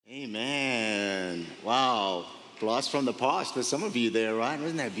Amen. Wow. Blast from the past for some of you there, right?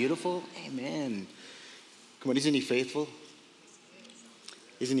 Isn't that beautiful? Amen. Come on, isn't he faithful?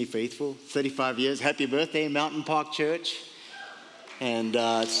 Isn't he faithful? 35 years. Happy birthday, Mountain Park Church. And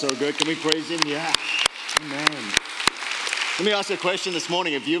it's so good. Can we praise him? Yeah. Amen. Let me ask you a question this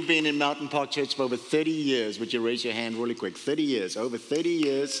morning. If you've been in Mountain Park Church for over 30 years, would you raise your hand really quick? 30 years. Over 30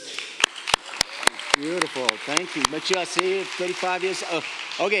 years. Beautiful. Thank you. Make sure I see you. 35 years. Oh,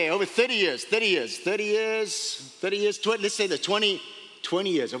 okay, over 30 years. 30 years. Let's say the 20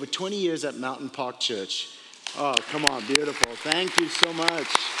 years. Over 20 years at Mountain Park Church. Oh, come on. Beautiful. Thank you so much.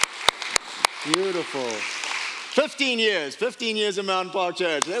 Beautiful. 15 years. 15 years at Mountain Park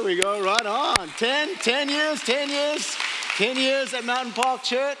Church. There we go. Right on. 10 years. 10 years at Mountain Park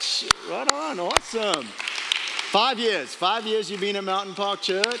Church. Right on. Awesome. 5 years. 5 years you've been at Mountain Park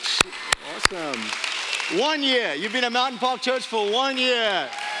Church. Awesome. 1 year. You've been at Mountain Park Church for 1 year.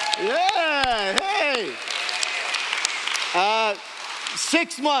 Yeah. Hey.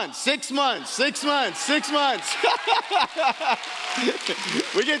 6 months. 6 months. 6 months. 6 months.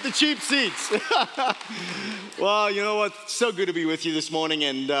 We get the cheap seats. Well, you know what? It's so good to be with you this morning.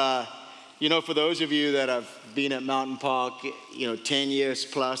 And, for those of you that have been at Mountain Park, 10 years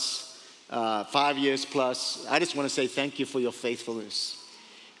plus, 5 years plus, I just want to say thank you for your faithfulness.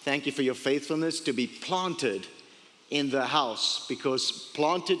 Thank you for your faithfulness to be planted in the house, because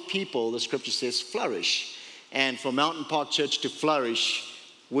planted people, the scripture says, flourish. And for Mountain Park Church to flourish,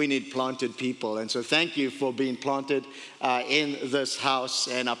 we need planted people. And so thank you for being planted in this house.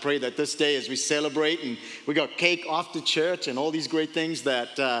 And I pray that this day as we celebrate, and we got cake after church and all these great things,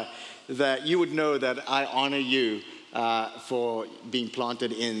 that you would know that I honor you for being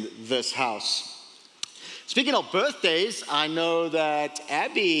planted in this house. Speaking of birthdays, I know that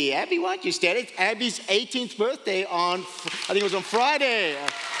Abby, why don't you stand? It's Abby's 18th birthday I think it was on Friday.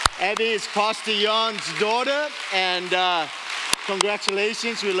 Abby is Pastor Jan's daughter, and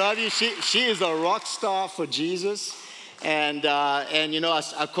congratulations, we love you. She is a rock star for Jesus. And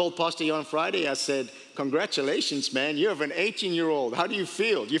I called Pastor Jan on Friday. I said, congratulations, man. You have an 18-year-old. How do you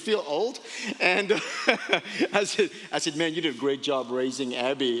feel? Do you feel old? And I said, man, you did a great job raising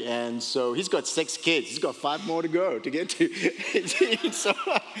Abby. And so he's got 6 kids. He's got 5 more to go to get to 18. So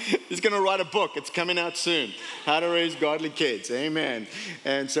he's going to write a book. It's coming out soon. How to Raise Godly Kids. Amen.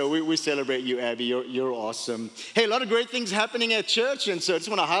 And so we celebrate you, Abby. You're awesome. Hey, a lot of great things happening at church. And so I just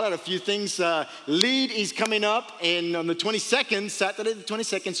want to highlight a few things. Lead is coming up on the 22nd, Saturday the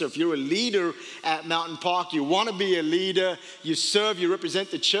 22nd. So if you're a leader at Mountain Park, you want to be a leader, you serve, you represent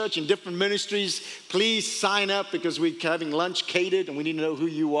the church in different ministries, please sign up, because we're having lunch catered and we need to know who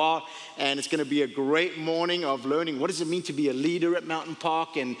you are. And it's going to be a great morning of learning what does it mean to be a leader at Mountain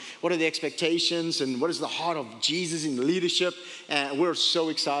Park, and what are the expectations, and what is the heart of Jesus in leadership. And we're so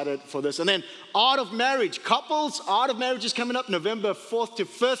excited for this. And then Art of Marriage, couples, Art of Marriage is coming up November 4th to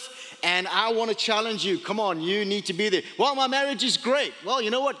 5th. And I want to challenge you. Come on, you need to be there. Well, my marriage is great. Well, you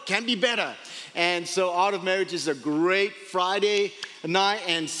know what? Can be better. And so Art of Marriage is a great Friday night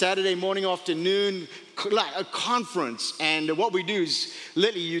and Saturday morning, afternoon, like a conference. And what we do is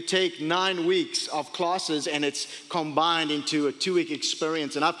literally you take 9 weeks of classes and it's combined into a 2-week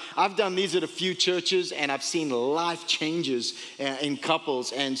experience. And I've done these at a few churches, and I've seen life changes in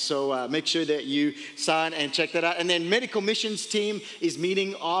couples. And so make sure that you sign and check that out. And then Medical Missions team is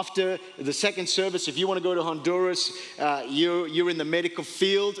meeting after the second service. If you want to go to Honduras, you're in the medical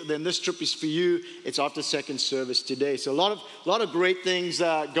field, then this trip is for you. It's after second service today. So a lot of great things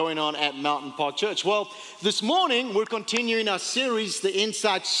going on at Mountain Park Church. Well, this morning we're continuing our series, The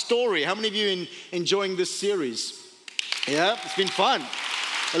Inside Story. How many of you enjoying this series? Yeah, it's been fun.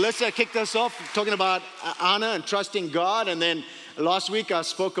 Let's kick this off talking about honor and trusting God. And then last week I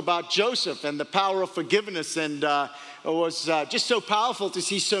spoke about Joseph and the power of forgiveness. And it was just so powerful to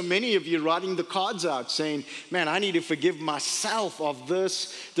see so many of you writing the cards out saying, man, I need to forgive myself of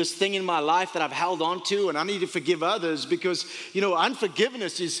this thing in my life that I've held on to, and I need to forgive others, because,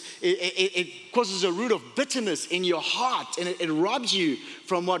 unforgiveness it causes a root of bitterness in your heart, and it robs you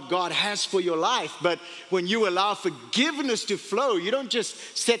from what God has for your life. But when you allow forgiveness to flow, you don't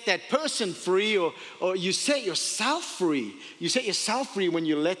just set that person free, or you set yourself free. You set yourself free when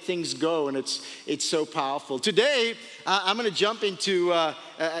you let things go, and it's so powerful. Today, I'm going to jump into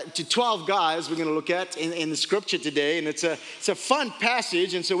to 12 guys we're going to look at in the scripture today, and it's a fun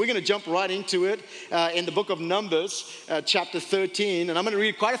passage, and so we're going to jump right into it in the book of Numbers, chapter 13, and I'm going to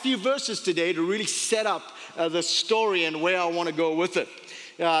read quite a few verses today to really set up the story and where I want to go with it.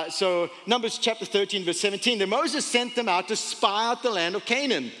 So Numbers chapter 13, verse 17, then Moses sent them out to spy out the land of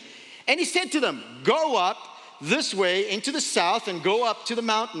Canaan, and he said to them, go up, this way into the south and go up to the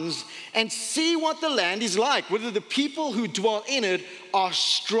mountains and see what the land is like, whether the people who dwell in it are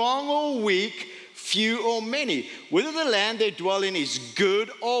strong or weak, few or many, whether the land they dwell in is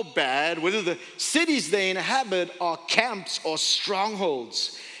good or bad, whether the cities they inhabit are camps or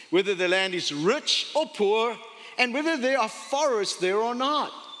strongholds, whether the land is rich or poor, and whether there are forests there or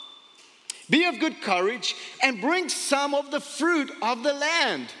not. Be of good courage and bring some of the fruit of the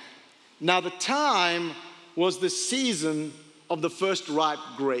land. Now the time was the season of the first ripe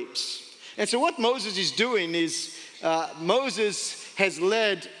grapes. And so what Moses is doing is Moses has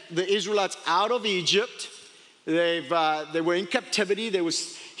led the Israelites out of Egypt. They were in captivity.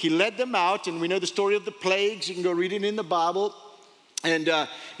 He led them out, and we know the story of the plagues. You can go read it in the Bible. And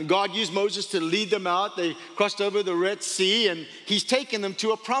God used Moses to lead them out. They crossed over the Red Sea, and he's taken them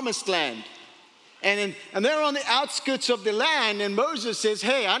to a promised land. And they're on the outskirts of the land, and Moses says,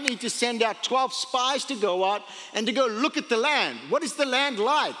 hey, I need to send out 12 spies to go out and to go look at the land. What is the land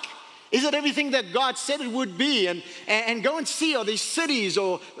like? Is it everything that God said it would be? And go and see, are there cities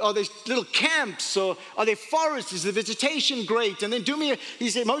or are there little camps or are there forests? Is the vegetation great? And then he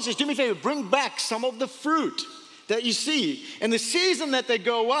said, Moses, do me a favor, bring back some of the fruit that you see. And the season that they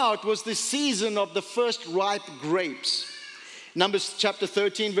go out was the season of the first ripe grapes. Numbers chapter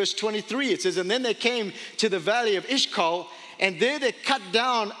 13, verse 23, it says, and then they came to the valley of Eshcol, and there they cut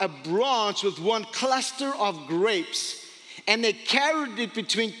down a branch with one cluster of grapes, and they carried it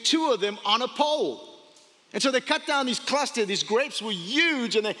between two of them on a pole. And so they cut down these clusters. These grapes were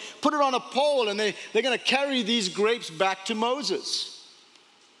huge, and they put it on a pole, and they're going to carry these grapes back to Moses.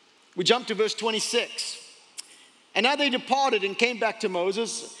 We jump to verse 26. And now they departed and came back to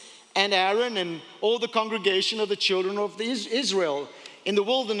Moses and Aaron and all the congregation of the children of Israel in the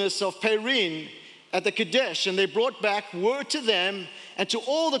wilderness of Paran at the Kadesh. And they brought back word to them and to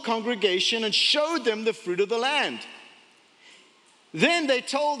all the congregation and showed them the fruit of the land. Then they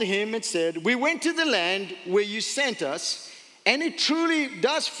told him and said, we went to the land where you sent us, and it truly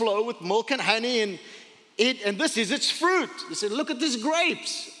does flow with milk and honey, and this is its fruit. They said, look at these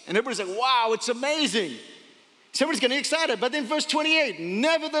grapes. And everybody's like, wow, it's amazing. Somebody's getting excited. But then verse 28,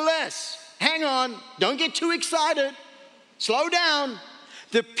 nevertheless, hang on, don't get too excited. Slow down.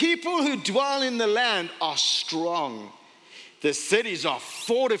 The people who dwell in the land are strong. The cities are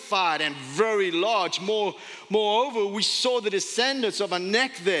fortified and very large. Moreover, we saw the descendants of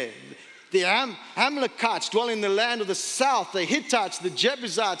Anak there. The Amalekites dwell in the land of the south. The Hittites, the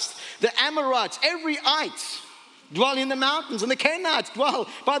Jebusites, the Amorites, every ite dwell in the mountains, and the Canaanites dwell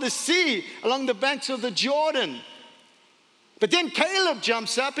by the sea along the banks of the Jordan. But then Caleb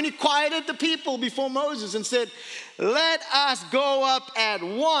jumps up and he quieted the people before Moses and said, let us go up at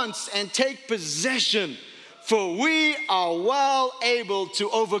once and take possession, for we are well able to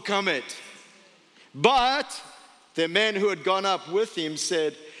overcome it. But the men who had gone up with him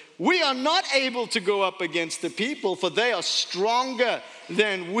said, we are not able to go up against the people, for they are stronger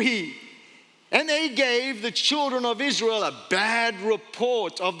than we. And they gave the children of Israel a bad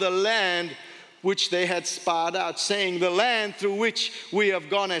report of the land which they had spied out, saying, the land through which we have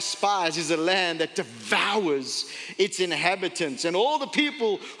gone as spies is a land that devours its inhabitants. And all the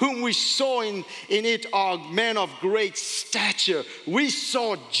people whom we saw in it are men of great stature. We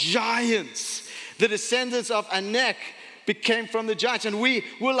saw giants. The descendants of Anak became from the giants, and we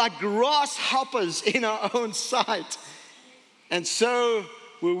were like grasshoppers in our own sight. And so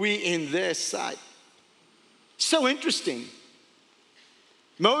were we in their sight. So interesting.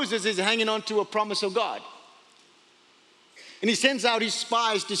 Moses is hanging on to a promise of God. And he sends out his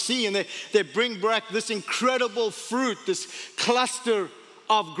spies to see, and they bring back this incredible fruit, this cluster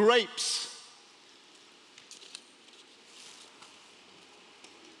of grapes.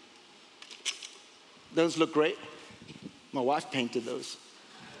 Those look great. My wife painted those.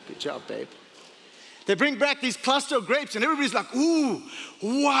 Good job, babe. They bring back these cluster of grapes, and everybody's like, ooh,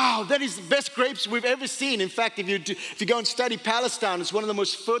 wow, that is the best grapes we've ever seen. In fact, if you go and study Palestine, it's one of the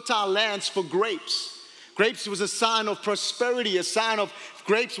most fertile lands for grapes. Grapes was a sign of prosperity, a sign of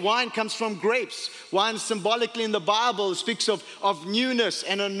grapes. Wine comes from grapes. Wine symbolically in the Bible speaks of newness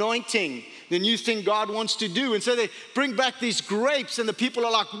and anointing, the new thing God wants to do. And so they bring back these grapes, and the people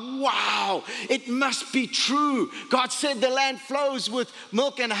are like, wow, it must be true. God said the land flows with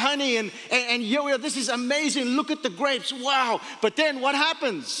milk and honey, and yo, this is amazing. Look at the grapes, wow. But then what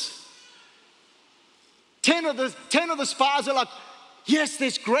happens? 10 of the spies are like, yes,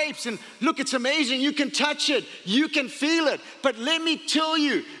 there's grapes, and look, it's amazing. You can touch it. You can feel it. But let me tell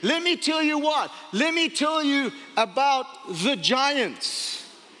you what? Let me tell you about the giants.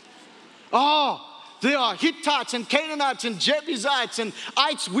 Oh, there are Hittites and Canaanites and Jebusites and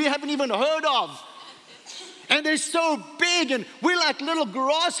ites we haven't even heard of. And they're so big, and we're like little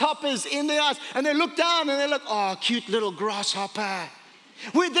grasshoppers in their eyes. And they look down and they're like, oh, cute little grasshopper.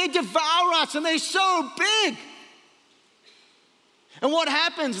 They devour us, and they're so big. And what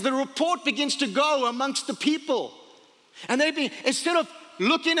happens? The report begins to go amongst the people. And instead of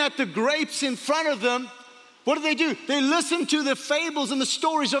looking at the grapes in front of them, what do? They listen to the fables and the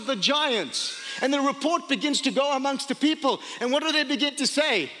stories of the giants. And the report begins to go amongst the people. And what do they begin to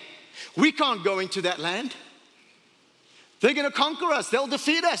say? We can't go into that land. They're going to conquer us. They'll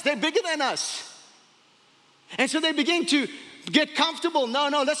defeat us. They're bigger than us. And so they begin to get comfortable.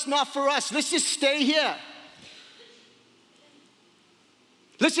 No, that's not for us. Let's just stay here.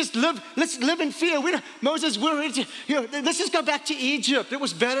 Let's just live. Let's live in fear. Let's just go back to Egypt. It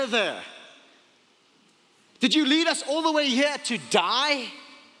was better there. Did you lead us all the way here to die?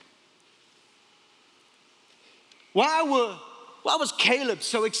 Why was Caleb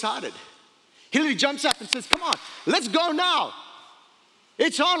so excited? He literally jumps up and says, come on, let's go now.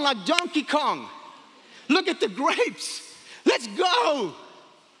 It's on like Donkey Kong. Look at the grapes. Let's go.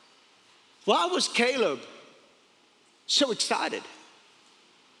 Why was Caleb so excited?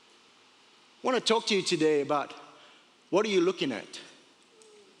 I want to talk to you today about what are you looking at?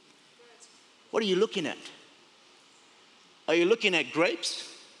 What are you looking at? Are you looking at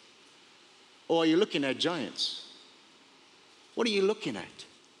grapes? Or are you looking at giants? What are you looking at?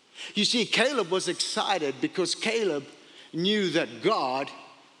 You see, Caleb was excited because Caleb knew that God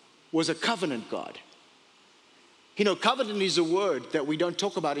was a covenant God. You know, covenant is a word that we don't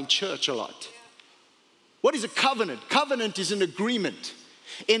talk about in church a lot. What is a covenant? Covenant is an agreement.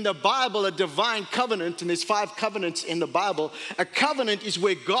 In the Bible, a divine covenant, and there's 5 covenants in the Bible, a covenant is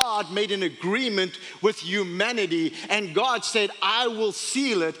where God made an agreement with humanity, and God said, I will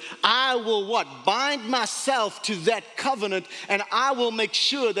seal it. I will what? Bind myself to that covenant, and I will make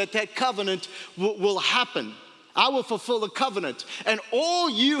sure that that covenant will happen. I will fulfill the covenant. And all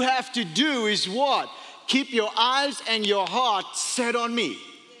you have to do is what? Keep your eyes and your heart set on me.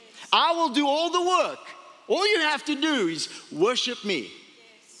 I will do all the work. All you have to do is worship me.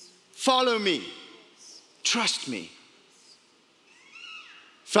 Follow me. Trust me. In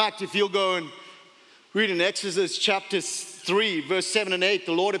fact, if you'll go and read in Exodus chapter 3, verse 7 and 8,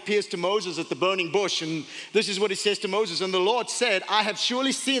 the Lord appears to Moses at the burning bush. And this is what he says to Moses. And the Lord said, I have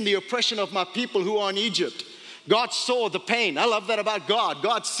surely seen the oppression of my people who are in Egypt. God saw the pain. I love that about God.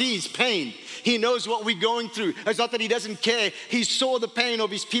 God sees pain. He knows what we're going through. It's not that he doesn't care. He saw the pain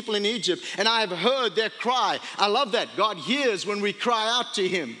of his people in Egypt. And I have heard their cry. I love that. God hears when we cry out to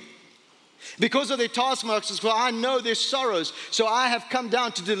him. Because of their taskmasters, for I know their sorrows. So I have come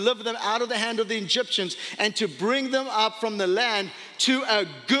down to deliver them out of the hand of the Egyptians and to bring them up from the land to a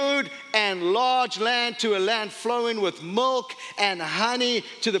good and large land, to a land flowing with milk and honey,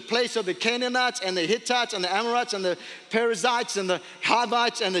 to the place of the Canaanites and the Hittites and the Amorites and the Perizzites and the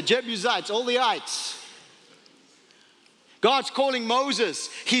Hivites and the Jebusites, all the ites. God's calling Moses.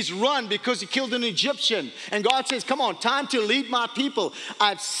 He's run because he killed an Egyptian. And God says, come on, time to lead my people.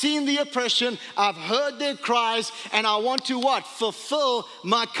 I've seen the oppression. I've heard their cries. And I want to what? Fulfill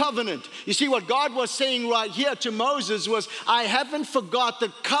my covenant. You see, what God was saying right here to Moses was, I haven't forgot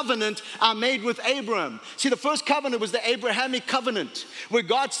the covenant I made with Abraham. See, the first covenant was the Abrahamic covenant, where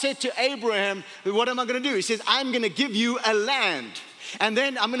God said to Abraham, what am I going to do? He says, I'm going to give you a land. And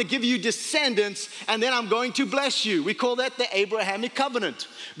then I'm going to give you descendants, and then I'm going to bless you. We call that the Abrahamic covenant.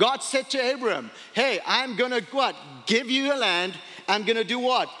 God said to Abraham, hey, I'm going to what? Give you a land. I'm going to do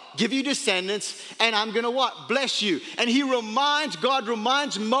what? Give you descendants, and I'm going to what? Bless you. And God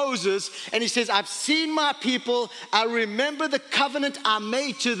reminds Moses, and he says, I've seen my people. I remember the covenant I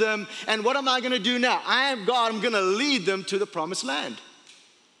made to them. And what am I going to do now? I am God. I'm going to lead them to the promised land.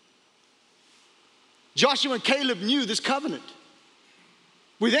 Joshua and Caleb knew this covenant.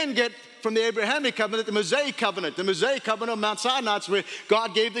 We then get from the Abrahamic covenant, the Mosaic covenant. The Mosaic covenant of Mount Sinai is where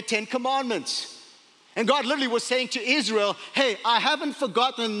God gave the 10 commandments. And God literally was saying to Israel, hey, I haven't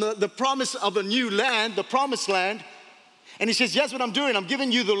forgotten the promise of a new land, the promised land. And he says, yes, what I'm doing, I'm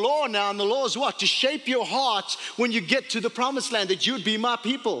giving you the law now. And the law is what? To shape your hearts when you get to the promised land, that you'd be my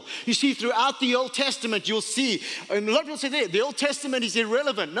people. You see, throughout the Old Testament, you'll see, and a lot of people say, the Old Testament is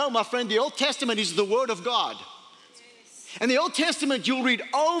irrelevant. No, my friend, the Old Testament is the Word of God. And the Old Testament, you'll read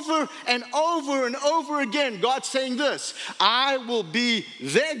over and over and over again, God saying this, I will be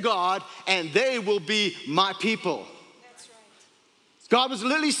their God and they will be my people. That's right. God was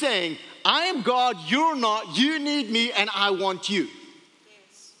literally saying, I am God, you're not, you need me, and I want you.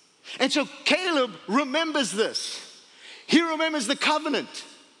 Yes. And so Caleb remembers this. He remembers the covenant.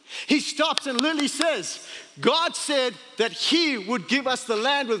 He stops and literally says, God said that he would give us the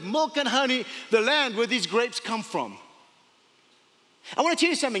land with milk and honey, the land where these grapes come from. I want to tell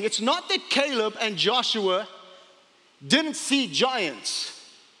you something. It's not that Caleb and Joshua didn't see giants.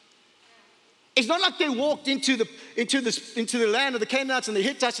 It's not like they walked into the land of the Canaanites and the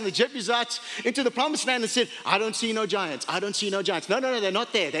Hittites and the Jebusites, into the promised land and said, I don't see no giants. I don't see no giants. No, they're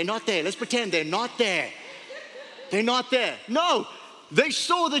not there. They're not there. Let's pretend they're not there. They're not there. No, they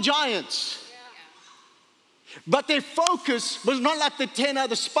saw the giants. But their focus was not like the 10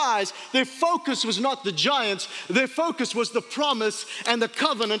 other spies. Their focus was not the giants. Their focus was the promise and the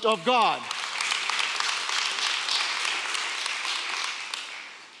covenant of God.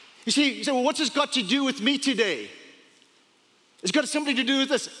 You say, well, what's this got to do with me today? It's got something to do with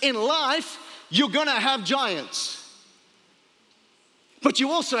this. In life, you're going to have giants. But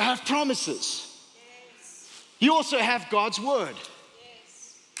you also have promises. Yes. You also have God's word.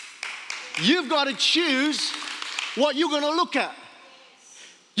 Yes. You've got to choose what you're going to look at.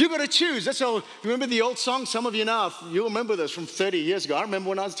 You've got to choose. That's how, remember the old song? Some of you now, you'll remember this from 30 years ago. I remember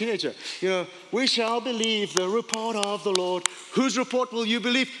when I was a teenager. You know, we shall believe the report of the Lord. Whose report will you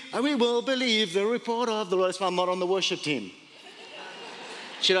believe? We will believe the report of the Lord. That's why I'm not on the worship team.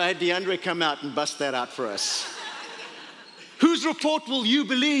 Should I have DeAndre come out and bust that out for us? Whose report will you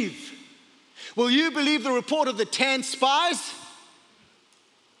believe? Will you believe the report of the 10 spies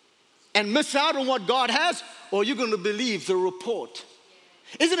and miss out on what God has? Or are you going to believe the report?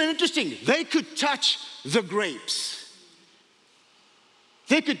 Isn't it interesting? They could touch the grapes.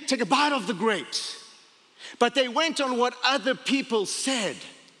 They could take a bite of the grapes. But they went on what other people said.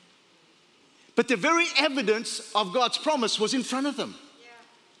 But the very evidence of God's promise was in front of them. Yeah.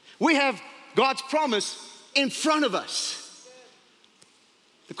 We have God's promise in front of us.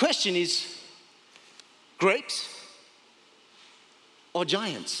 The question is, grapes or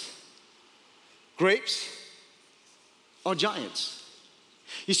giants? Grapes or giants?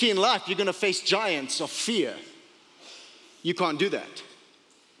 You see, in life, you're going to face giants of fear. You can't do that.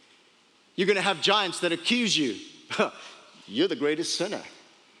 You're going to have giants that accuse you. You're the greatest sinner.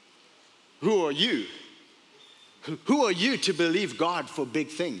 Who are you? Who are you to believe God for big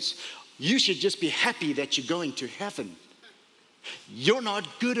things? You should just be happy that you're going to heaven. You're not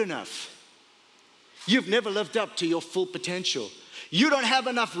good enough. You've never lived up to your full potential. You don't have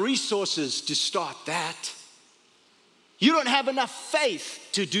enough resources to start that. You don't have enough faith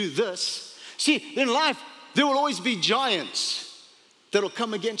to do this. See, in life, there will always be giants that will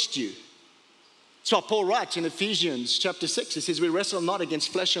come against you. So Paul writes in Ephesians chapter 6, he says, we wrestle not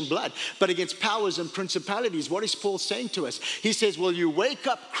against flesh and blood, but against powers and principalities. What is Paul saying to us? He says, well, you wake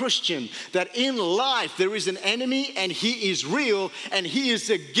up, Christian, that in life there is an enemy and he is real and he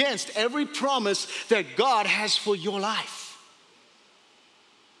is against every promise that God has for your life.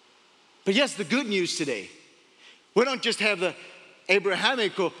 But yes, the good news today. We don't just have the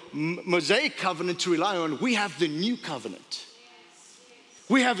Abrahamic or Mosaic covenant to rely on. We have the new covenant.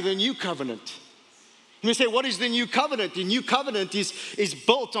 We have the new covenant. You say, what is the new covenant? The new covenant is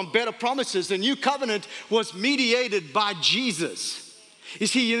built on better promises. The new covenant was mediated by Jesus. You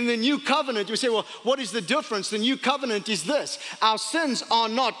see, in the new covenant, you say, well, what is the difference? The new covenant is this. Our sins are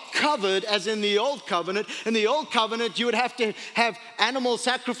not covered as in the old covenant. In the old covenant, you would have to have animal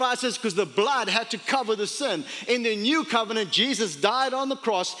sacrifices because the blood had to cover the sin. In the new covenant, Jesus died on the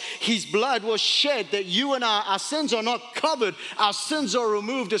cross. His blood was shed that you and our sins are not covered. Our sins are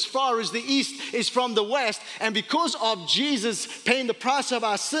removed as far as the east is from the west. And because of Jesus paying the price of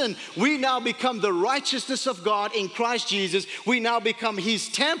our sin, we now become the righteousness of God in Christ Jesus. We now become his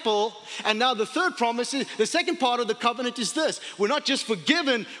temple. And now the third promise is, the second part of the covenant is this. We're not just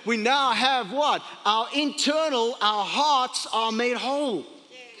forgiven, we now have what? Our hearts are made whole.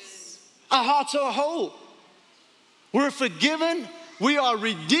 Yes. Our hearts are whole. We're forgiven, we are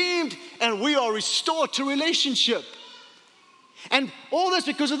redeemed, and we are restored to relationship. And all this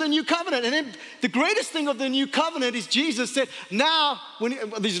because of the new covenant. And then the greatest thing of the new covenant is Jesus said, now, when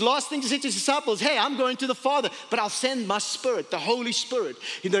these last things he said to his disciples, hey, I'm going to the Father, but I'll send my Spirit, the Holy Spirit.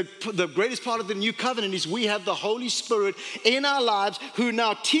 The greatest part of the new covenant is we have the Holy Spirit in our lives who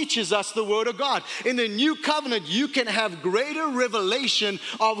now teaches us the Word of God. In the new covenant, you can have greater revelation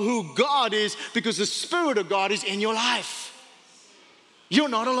of who God is because the Spirit of God is in your life. You're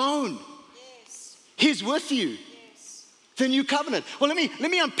not alone. Yes. He's with you. The new covenant. Well,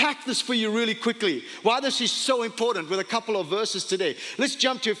 let me unpack this for you really quickly. Why this is so important with a couple of verses today. Let's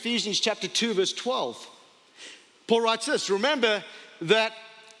jump to Ephesians chapter 2, verse 12. Paul writes this, remember that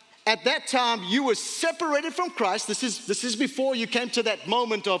At that time, you were separated from Christ. This is before you came to that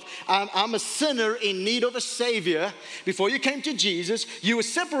moment of, I'm a sinner in need of a Savior. Before you came to Jesus, you were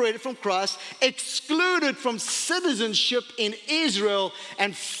separated from Christ, excluded from citizenship in Israel,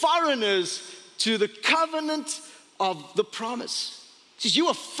 and foreigners to the covenant of the promise. He says, you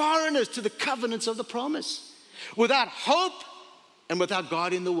are foreigners to the covenants of the promise, without hope and without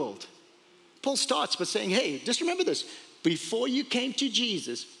God in the world. Paul starts by saying, hey, just remember this. Before you came to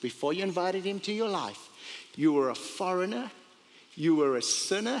Jesus, before you invited him to your life, you were a foreigner, you were a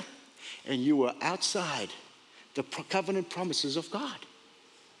sinner, and you were outside the covenant promises of God.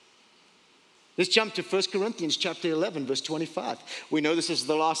 Let's jump to 1 Corinthians chapter 11, verse 25. We know this is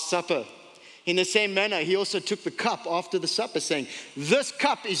the Last Supper. In the same manner, he also took the cup after the supper, saying, this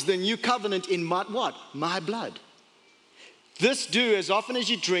cup is the new covenant in my what? My blood. This do as often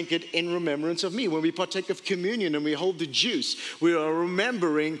as you drink it in remembrance of me. When we partake of communion and we hold the juice, we are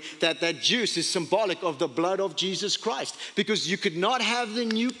remembering that that juice is symbolic of the blood of Jesus Christ. Because you could not have the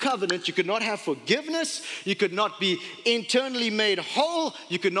new covenant, you could not have forgiveness, you could not be internally made whole,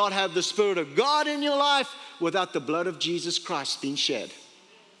 you could not have the Spirit of God in your life without the blood of Jesus Christ being shed.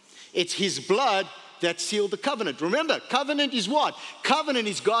 It's his blood that sealed the covenant. Remember, covenant is what? Covenant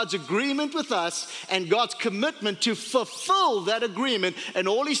is God's agreement with us and God's commitment to fulfill that agreement. And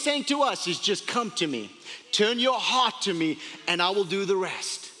all he's saying to us is just come to me. Turn your heart to me and I will do the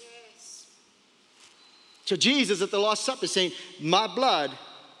rest. Yes. So Jesus at the Last Supper is saying, my blood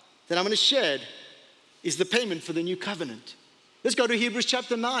that I'm going to shed is the payment for the new covenant. Let's go to Hebrews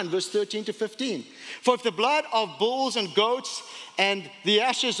chapter 9, verse 13 to 15. For if the blood of bulls and goats and the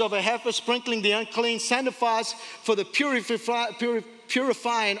ashes of a heifer sprinkling the unclean sanctifies for the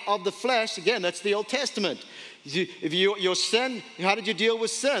purifying of the flesh, again, that's the Old Testament. If your sin, how did you deal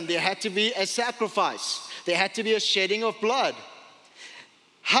with sin? There had to be a sacrifice. There had to be a shedding of blood.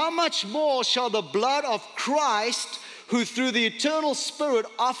 How much more shall the blood of Christ, who through the eternal Spirit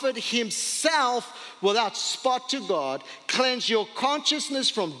offered himself without spot to God, cleanse your consciousness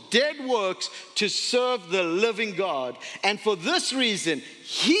from dead works to serve the living God. And for this reason,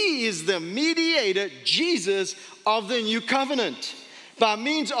 he is the mediator, Jesus, of the new covenant, by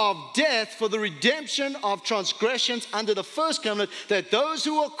means of death for the redemption of transgressions under the first covenant, that those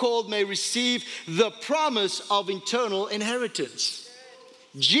who are called may receive the promise of eternal inheritance.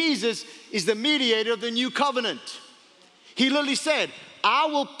 Jesus is the mediator of the new covenant. He literally said, I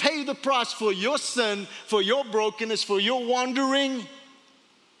will pay the price for your sin, for your brokenness, for your wandering.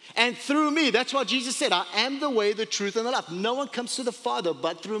 And through me, that's what Jesus said, I am the way, the truth, and the life. No one comes to the Father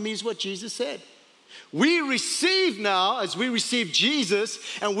but through me is what Jesus said. We receive now, as we receive Jesus,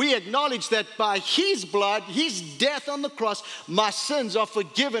 and we acknowledge that by his blood, his death on the cross, my sins are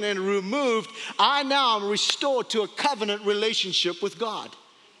forgiven and removed. I now am restored to a covenant relationship with God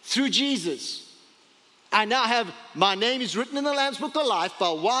through Jesus. I now have, my name is written in the Lamb's Book of Life,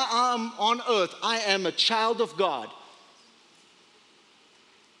 but while I'm on earth, I am a child of God.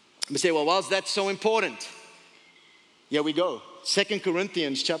 You say, well, why is that so important? Here we go. 2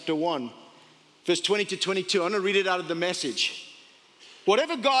 Corinthians chapter 1, verse 20 to 22. I'm going to read it out of the Message.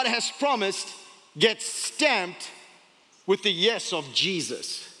 Whatever God has promised gets stamped with the yes of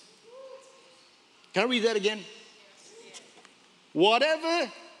Jesus. Can I read that again? Whatever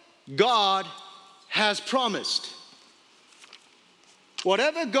God has promised.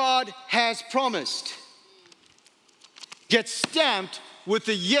 Whatever God has promised gets stamped with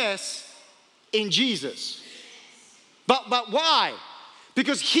the yes in Jesus. But why?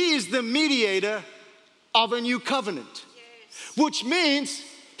 Because he is the mediator of a new covenant. Which means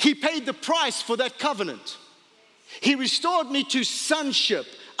he paid the price for that covenant. He restored me to sonship.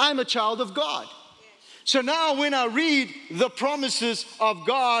 I'm a child of God. So now when I read the promises of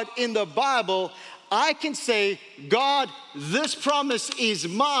God in the Bible, I can say, God, this promise is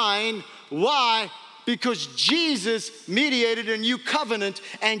mine. Why? Because Jesus mediated a new covenant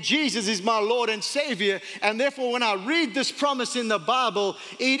and Jesus is my Lord and Savior. And therefore, when I read this promise in the Bible,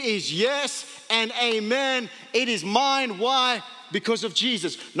 it is yes and amen. It is mine. Why? Because of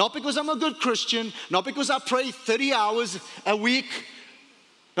Jesus. Not because I'm a good Christian. Not because I pray 30 hours a week.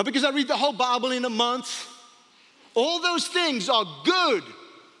 Not because I read the whole Bible in a month. All those things are good,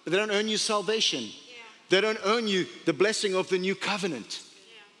 but they don't earn you salvation. They don't earn you the blessing of the new covenant.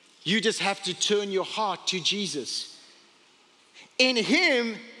 You just have to turn your heart to Jesus. In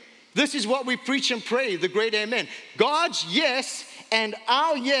him, this is what we preach and pray, the great amen. God's yes and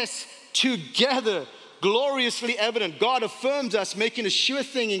our yes together, gloriously evident. God affirms us, making a sure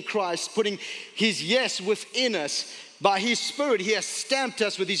thing in Christ, putting his yes within us. By his Spirit, he has stamped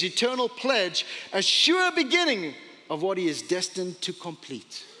us with his eternal pledge, a sure beginning of what he is destined to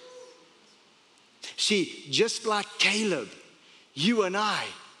complete. See, just like Caleb, you and I,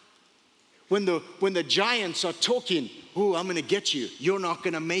 when the giants are talking, oh, I'm going to get you. You're not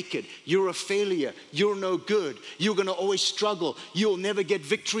going to make it. You're a failure. You're no good. You're going to always struggle. You'll never get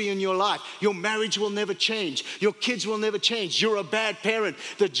victory in your life. Your marriage will never change. Your kids will never change. You're a bad parent.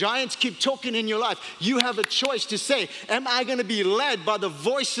 The giants keep talking in your life. You have a choice to say, am I going to be led by the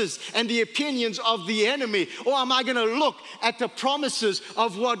voices and the opinions of the enemy? Or am I going to look at the promises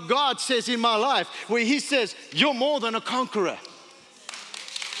of what God says in my life, where He says, you're more than a conqueror.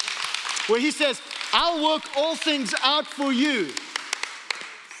 Where He says, I'll work all things out for you.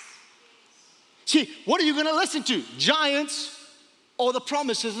 See, what are you going to listen to? Giants or the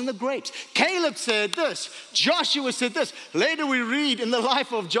promises and the grapes? Caleb said this. Joshua said this. Later we read in the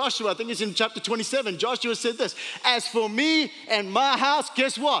life of Joshua, I think it's in chapter 27, Joshua said this. As for me and my house,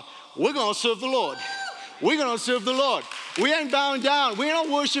 guess what? We're going to serve the Lord. We're going to serve the Lord. We ain't bowing down. We're not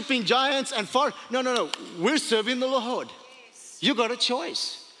worshiping giants and foreign. No. We're serving the Lord. You got a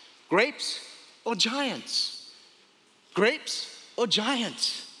choice. Grapes or giants? Grapes or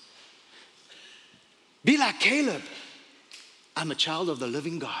giants? Be like Caleb. I'm a child of the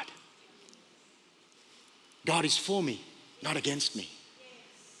living God. God is for me, not against me.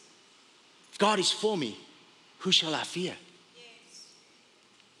 If God is for me, who shall I fear?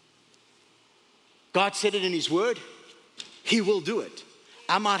 God said it in His word. He will do it.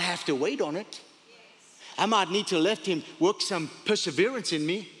 I might have to wait on it. I might need to let Him work some perseverance in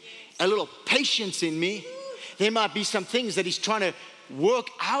me. A little patience in me. There might be some things that He's trying to work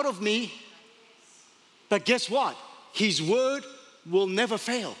out of me. But guess what? His word will never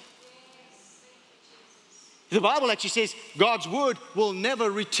fail. The Bible actually says God's word will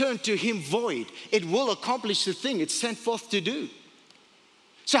never return to Him void. It will accomplish the thing it's sent forth to do.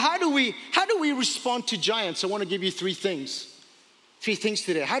 So how do we respond to giants? I want to give you three things. Three things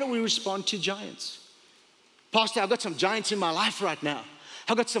today. How do we respond to giants? Pastor, I've got some giants in my life right now.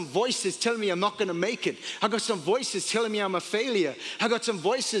 I got some voices telling me I'm not going to make it. I got some voices telling me I'm a failure. I got some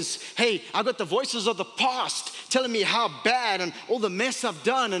voices, I got the voices of the past telling me how bad and all the mess I've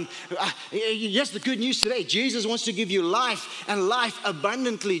done. And yes, the good news today, Jesus wants to give you life and life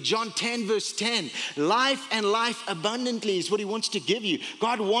abundantly. John 10 verse 10. Life and life abundantly is what He wants to give you.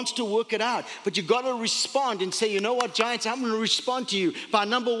 God wants to work it out. But you got to respond and say, you know what, giants, I'm going to respond to you by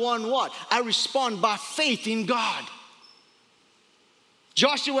number one, what? I respond by faith in God.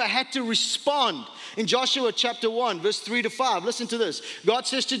 Joshua had to respond. In Joshua chapter 1, verse 3 to 5, listen to this. God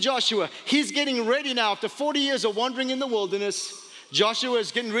says to Joshua, he's getting ready now. After 40 years of wandering in the wilderness, Joshua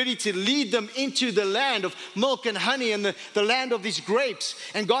is getting ready to lead them into the land of milk and honey and the land of these grapes.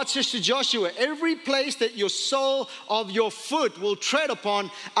 And God says to Joshua, every place that your sole of your foot will tread upon,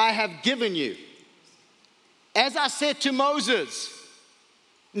 I have given you. As I said to Moses.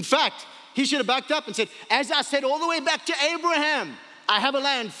 In fact, he should have backed up and said, as I said all the way back to Abraham, I have a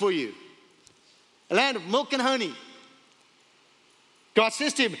land for you, a land of milk and honey. God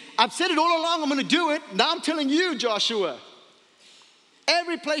says to him, I've said it all along, I'm going to do it. Now I'm telling you, Joshua,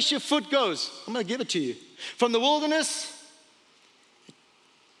 every place your foot goes, I'm going to give it to you. From the wilderness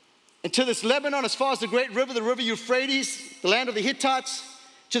into this Lebanon, as far as the great river, the river Euphrates, the land of the Hittites,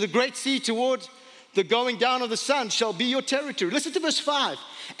 to the great sea toward the going down of the sun shall be your territory. Listen to verse 5.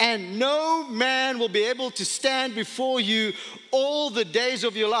 And no man will be able to stand before you all the days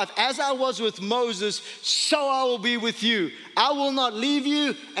of your life. As I was with Moses, so I will be with you. I will not leave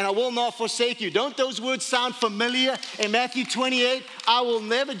you and I will not forsake you. Don't those words sound familiar? In Matthew 28,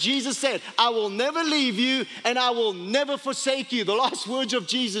 Jesus said, I will never leave you and I will never forsake you. The last words of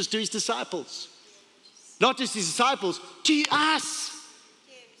Jesus to His disciples. Not just His disciples, to us.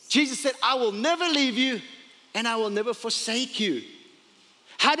 Jesus said, I will never leave you and I will never forsake you.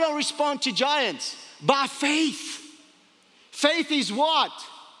 How do I respond to giants? By faith. Faith is what?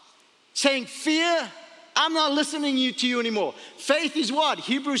 Saying, fear, I'm not listening to you anymore. Faith is what?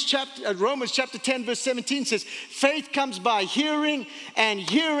 Romans chapter 10 verse 17 says, faith comes by hearing and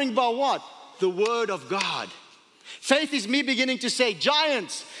hearing by what? The word of God. Faith is me beginning to say,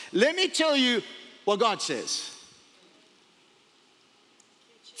 giants, let me tell you what God says.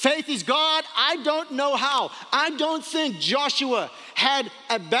 Faith is God. I don't know how. I don't think Joshua had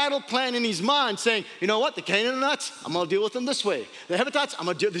a battle plan in his mind saying, you know what, the Canaanites, I'm going to deal with them this way. The Hittites, I'm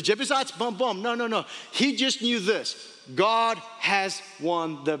going to deal with the Jebusites, boom, boom. No. He just knew this. God has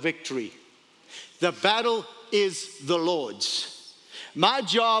won the victory. The battle is the Lord's. My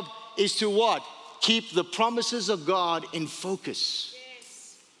job is to what? Keep the promises of God in focus.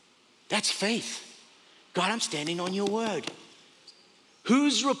 Yes. That's faith. God, I'm standing on your word.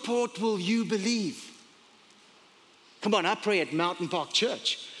 Whose report will you believe? Come on, I pray at Mountain Park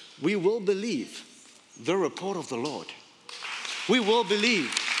Church. We will believe the report of the Lord. We will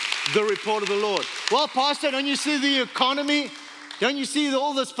believe the report of the Lord. Well, Pastor, don't you see the economy? Don't you see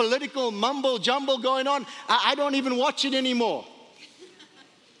all this political mumble jumble going on? I don't even watch it anymore.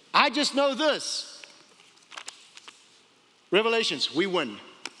 I just know this. Revelations, we win.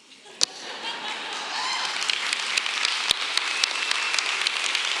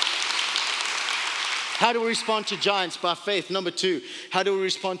 How do we respond to giants? By faith. Number 2, how do we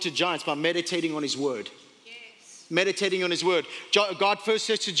respond to giants? By meditating on His word. Meditating on His word. God first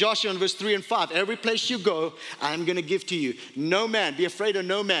says to Joshua in verse 3 and 5, every place you go, I'm going to give to you. No man, be afraid of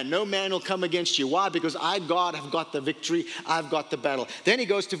no man. No man will come against you. Why? Because I, God, have got the victory. I've got the battle. Then he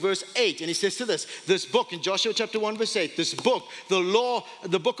goes to verse 8 and he says to this book in Joshua chapter 1 verse 8, this book,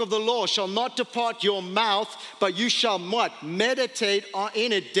 the book of the law shall not depart your mouth, but you shall what? Meditate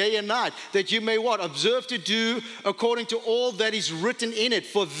in it day and night, that you may what? Observe to do according to all that is written in it.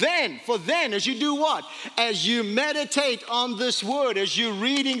 For then, as you do what? As you meditate on this word, as you're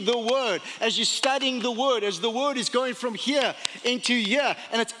reading the word, as you're studying the word, as the word is going from here into here,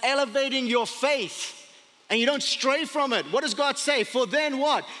 and it's elevating your faith, and you don't stray from it. What does God say? For then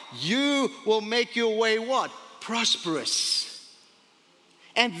what? You will make your way what? Prosperous.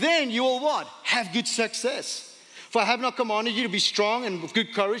 And then you will what? Have good success. For I have not commanded you to be strong and of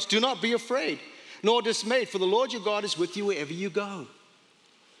good courage. Do not be afraid, nor dismayed, for the Lord your God is with you wherever you go.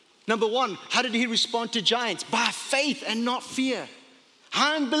 Number 1, how did he respond to giants? By faith and not fear.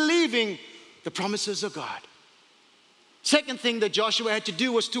 I'm believing the promises of God. Second thing that Joshua had to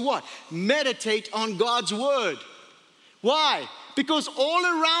do was to what? Meditate on God's word. Why? Because all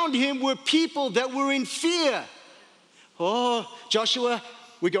around him were people that were in fear. Oh, Joshua,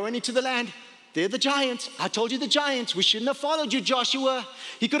 we're going into the land. They're the giants. I told you the giants. We shouldn't have followed you, Joshua.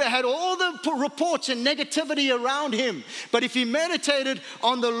 He could have had all the reports and negativity around him. But if he meditated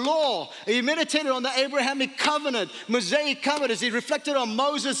on the law, he meditated on the Abrahamic covenant, Mosaic covenant, as he reflected on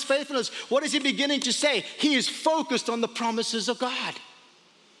Moses' faithfulness, what is he beginning to say? He is focused on the promises of God.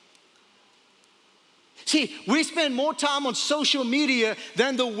 See, we spend more time on social media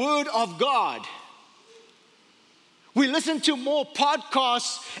than the Word of God. We listen to more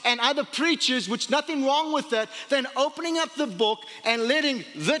podcasts and other preachers, which nothing wrong with that, than opening up the book and letting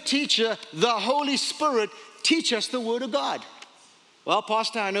the teacher, the Holy Spirit, teach us the Word of God. Well,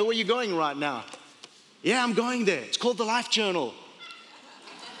 Pastor, I know where you're going right now. Yeah, I'm going there. It's called the Life Journal.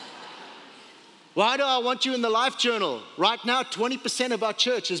 Why do I want you in the Life Journal? Right now, 20% of our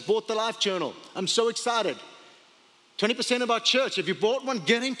church has bought the Life Journal. I'm so excited. 20% of our church, if you bought one,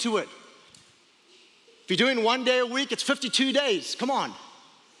 get into it. If you're doing 1 day a week, it's 52 days. Come on.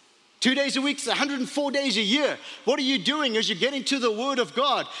 2 days a week, it's 104 days a year. What are you doing as you get into the Word of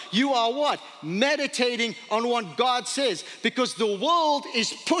God? You are what? Meditating on what God says. Because the world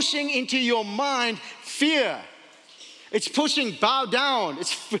is pushing into your mind fear. It's pushing bow down.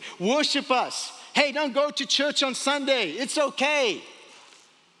 It's worship us. Hey, don't go to church on Sunday. It's okay.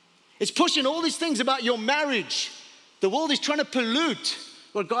 It's pushing all these things about your marriage. The world is trying to pollute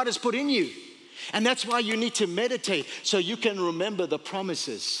what God has put in you. And that's why you need to meditate, so you can remember the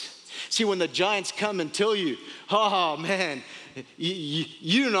promises. See, when the giants come and tell you, oh man,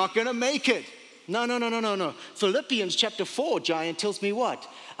 you're not going to make it. No. Philippians chapter 4, giant tells me what?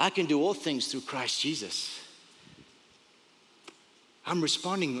 I can do all things through Christ Jesus. I'm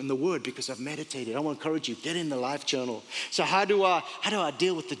responding in the word because I've meditated. I want to encourage you, get in the Life Journal. So how do I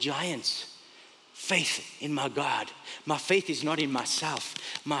deal with the giants? Faith in my God. My faith is not in myself.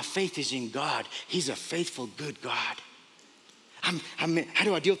 My faith is in God. He's a faithful, good God. How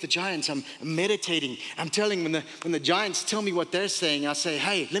do I deal with the giants? I'm meditating. I'm telling when the giants tell me what they're saying, I say,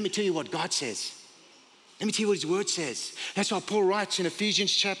 hey, let me tell you what God says. Let me tell you what His Word says. That's why Paul writes in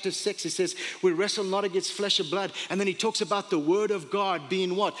Ephesians chapter 6, he says, we wrestle not against flesh and blood. And then he talks about the Word of God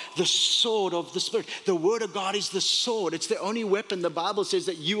being what? The sword of the Spirit. The Word of God is the sword. It's the only weapon the Bible says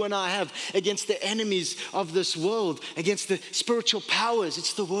that you and I have against the enemies of this world, against the spiritual powers.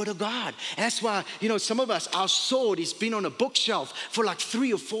 It's the Word of God. And that's why, some of us, our sword has been on a bookshelf for like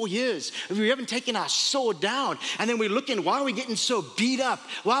 3 or 4 years. We haven't taken our sword down. And then we're looking, why are we getting so beat up?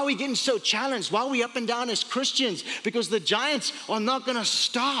 Why are we getting so challenged? Why are we up and down as Christians? Because the giants are not going to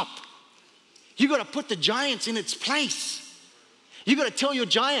stop. You got to put the giants in its place. You got to tell your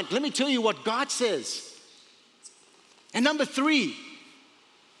giant, let me tell you what God says. And number 3,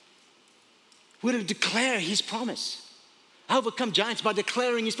 we're to declare His promise. I overcome giants by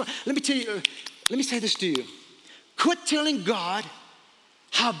declaring His promise. Let me say this to you. Quit telling God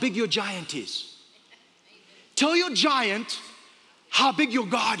how big your giant is. Tell your giant how big your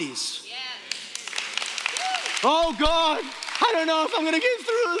God is. Oh God, I don't know if I'm going to get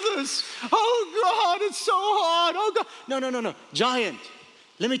through this. Oh God, it's so hard. Oh God. No. Giant,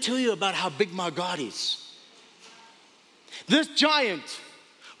 let me tell you about how big my God is. This giant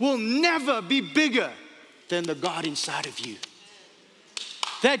will never be bigger than the God inside of you.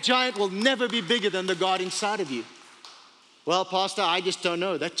 That giant will never be bigger than the God inside of you. Well, Pastor, I just don't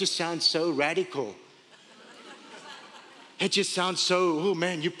know. That just sounds so radical. It just sounds so, oh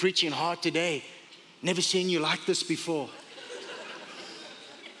man, you're preaching hard today. Never seen you like this before.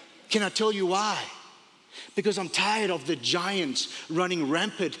 Can I tell you why? Because I'm tired of the giants running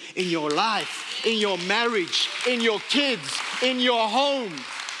rampant in your life, in your marriage, in your kids, in your home.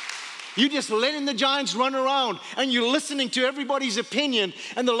 You just letting the giants run around and you're listening to everybody's opinion.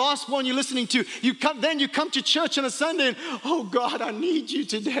 And the last one you're listening to, you come to church on a Sunday and, oh God, I need you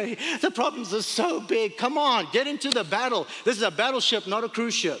today. The problems are so big. Come on, get into the battle. This is a battleship, not a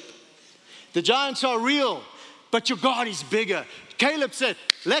cruise ship. The giants are real, but your God is bigger. Caleb said,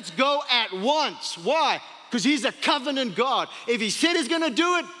 let's go at once. Why? Because he's a covenant God. If he said he's going to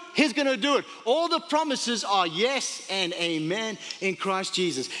do it, he's going to do it. All the promises are yes and amen in Christ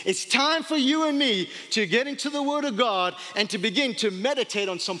Jesus. It's time for you and me to get into the Word of God and to begin to meditate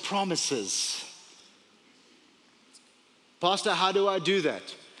on some promises. Pastor, how do I do that?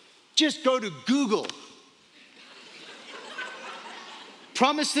 Just go to Google.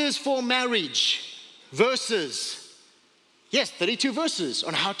 Promises for marriage, verses. Yes, 32 verses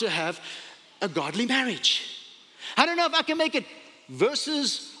on how to have a godly marriage. I don't know if I can make it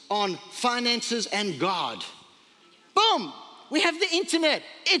verses on finances and God. Boom, we have the internet.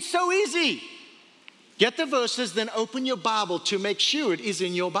 It's so easy. Get the verses, then open your Bible to make sure it is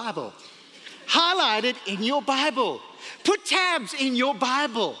in your Bible. Highlight it in your Bible. Put tabs in your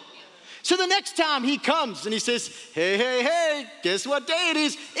Bible. So the next time he comes and he says, hey, guess what day it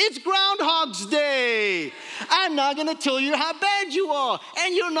is? It's Groundhog's Day. I'm not going to tell you how bad you are,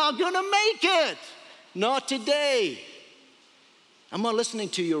 and you're not going to make it. Not today. I'm not listening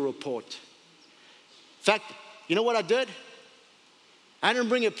to your report. In fact, you know what I did? I didn't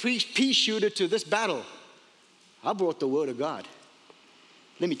bring a pea shooter to this battle. I brought the Word of God.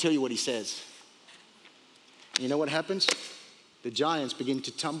 Let me tell you what he says. You know what happens? The giants begin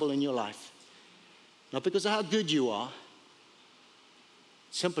to tumble in your life. Not because of how good you are,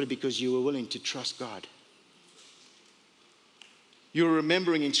 simply because you were willing to trust God. You're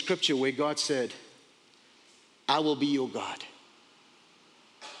remembering in Scripture where God said, I will be your God.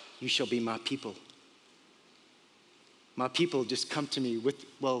 You shall be my people. My people just come to me with,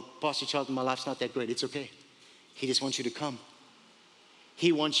 well, Pastor Charlton, my life's not that great. It's okay. He just wants you to come.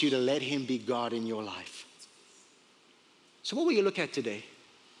 He wants you to let him be God in your life. So what will you look at today?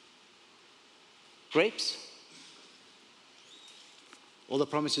 Grapes? All the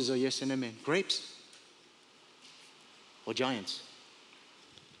promises are yes and amen. Grapes? Or giants?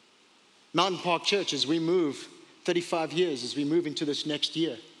 Mountain Park Church, as we move 35 years, as we move into this next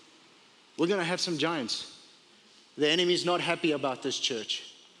year, we're going to have some giants. The enemy's not happy about this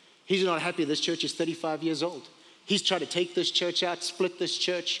church. He's not happy this church is 35 years old. He's tried to take this church out, split this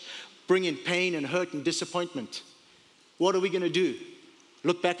church, bring in pain and hurt and disappointment. What are we going to do?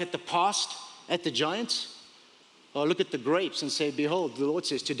 Look back at the past, at the giants? Or look at the grapes and say, behold, the Lord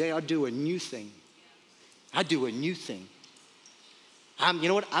says, today I do a new thing. I do a new thing. You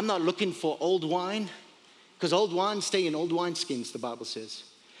know what? I'm not looking for old wine, because old wine stay in old wineskins, the Bible says.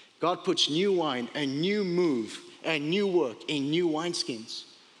 God puts new wine, a new move, a new work in new wineskins.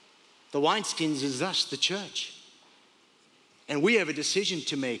 The wineskins is us, the church. And we have a decision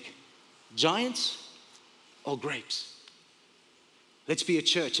to make. Giants or grapes? Let's be a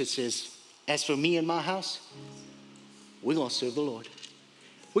church that says, as for me and my house, we're going to serve the Lord.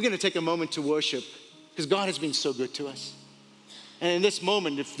 We're going to take a moment to worship because God has been so good to us. And in this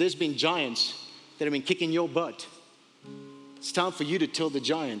moment, if there's been giants that have been kicking your butt, it's time for you to tell the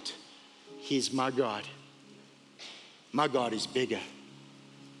giant, he's my God. My God is bigger.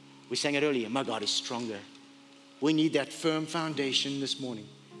 We sang it earlier, my God is stronger. We need that firm foundation this morning.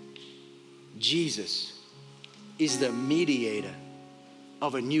 Jesus is the mediator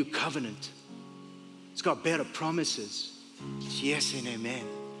of a new covenant. It's got better promises. It's yes and amen.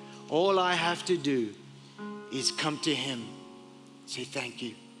 All I have to do is come to him. Say thank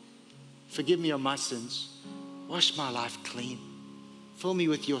you. Forgive me of my sins. Wash my life clean. Fill me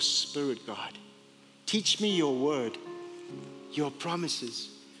with your Spirit, God. Teach me your word, your promises.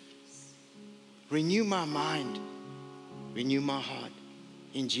 Renew my mind. Renew my heart.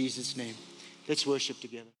 In Jesus' name. Let's worship together.